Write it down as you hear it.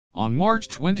On March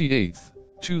 28,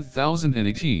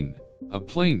 2018, a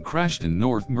plane crashed in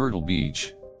North Myrtle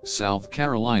Beach, South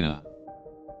Carolina.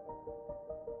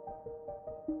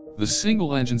 The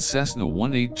single-engine Cessna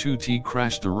 182T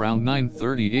crashed around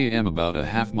 9:30 a.m. about a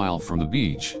half-mile from the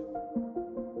beach.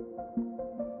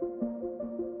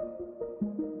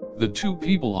 The two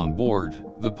people on board,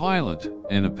 the pilot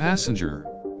and a passenger,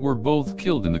 were both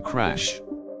killed in the crash.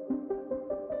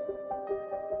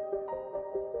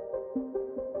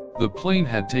 The plane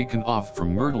had taken off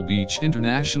from Myrtle Beach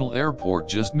International Airport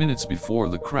just minutes before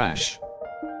the crash.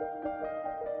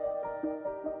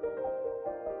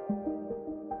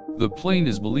 The plane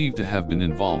is believed to have been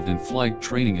involved in flight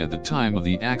training at the time of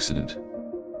the accident.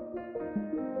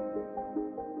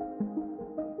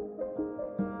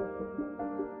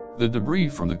 The debris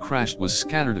from the crash was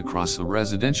scattered across a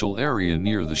residential area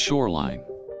near the shoreline.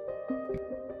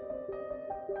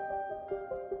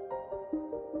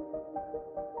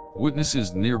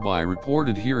 Witnesses nearby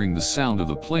reported hearing the sound of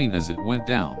the plane as it went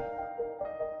down.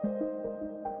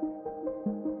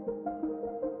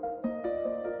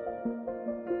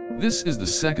 This is the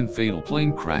second fatal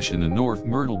plane crash in the North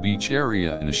Myrtle Beach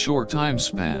area in a short time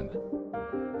span.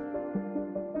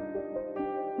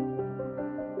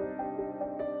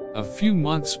 A few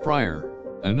months prior,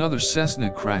 another Cessna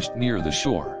crashed near the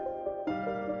shore.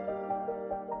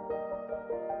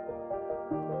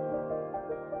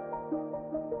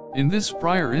 In this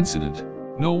prior incident,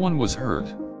 no one was hurt,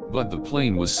 but the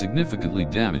plane was significantly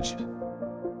damaged.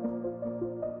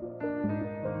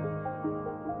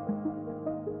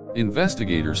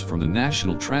 Investigators from the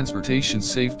National Transportation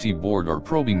Safety Board are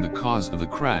probing the cause of the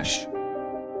crash.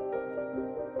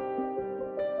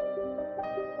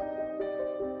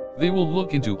 They will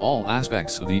look into all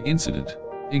aspects of the incident,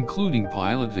 including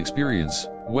pilot experience,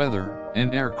 weather,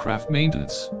 and aircraft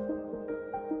maintenance.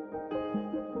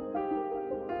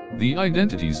 The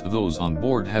identities of those on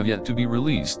board have yet to be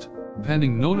released,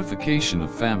 pending notification of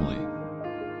family.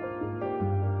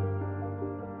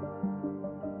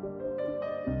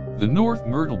 The North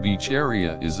Myrtle Beach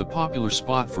area is a popular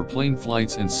spot for plane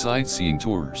flights and sightseeing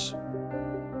tours.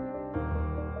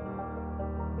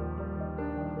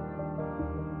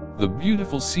 The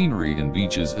beautiful scenery and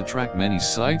beaches attract many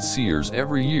sightseers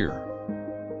every year.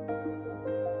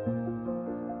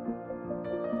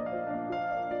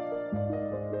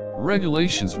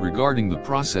 Regulations regarding the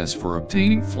process for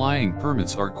obtaining flying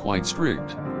permits are quite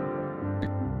strict.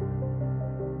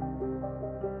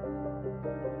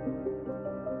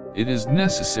 It is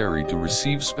necessary to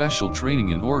receive special training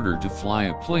in order to fly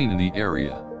a plane in the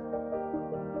area.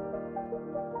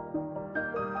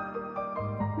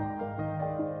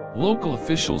 Local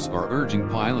officials are urging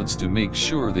pilots to make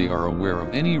sure they are aware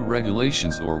of any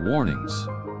regulations or warnings.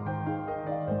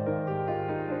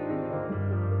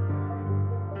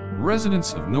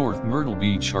 Residents of North Myrtle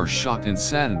Beach are shocked and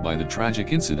saddened by the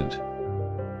tragic incident.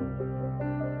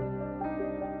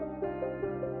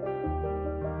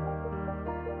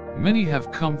 Many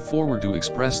have come forward to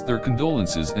express their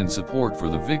condolences and support for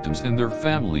the victims and their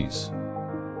families.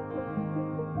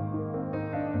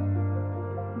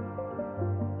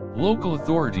 Local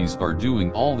authorities are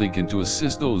doing all they can to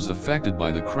assist those affected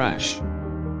by the crash.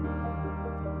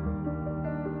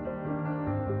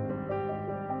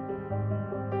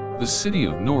 The city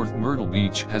of North Myrtle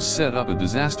Beach has set up a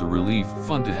disaster relief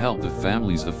fund to help the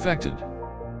families affected.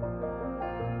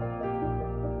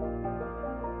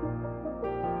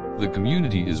 The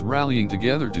community is rallying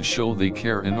together to show they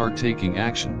care and are taking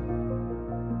action.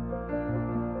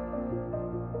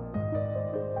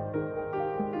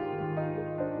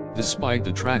 Despite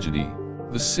the tragedy,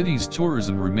 the city's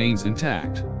tourism remains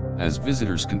intact, as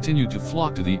visitors continue to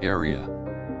flock to the area.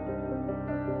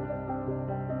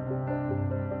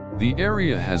 The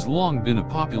area has long been a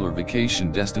popular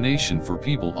vacation destination for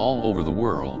people all over the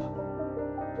world.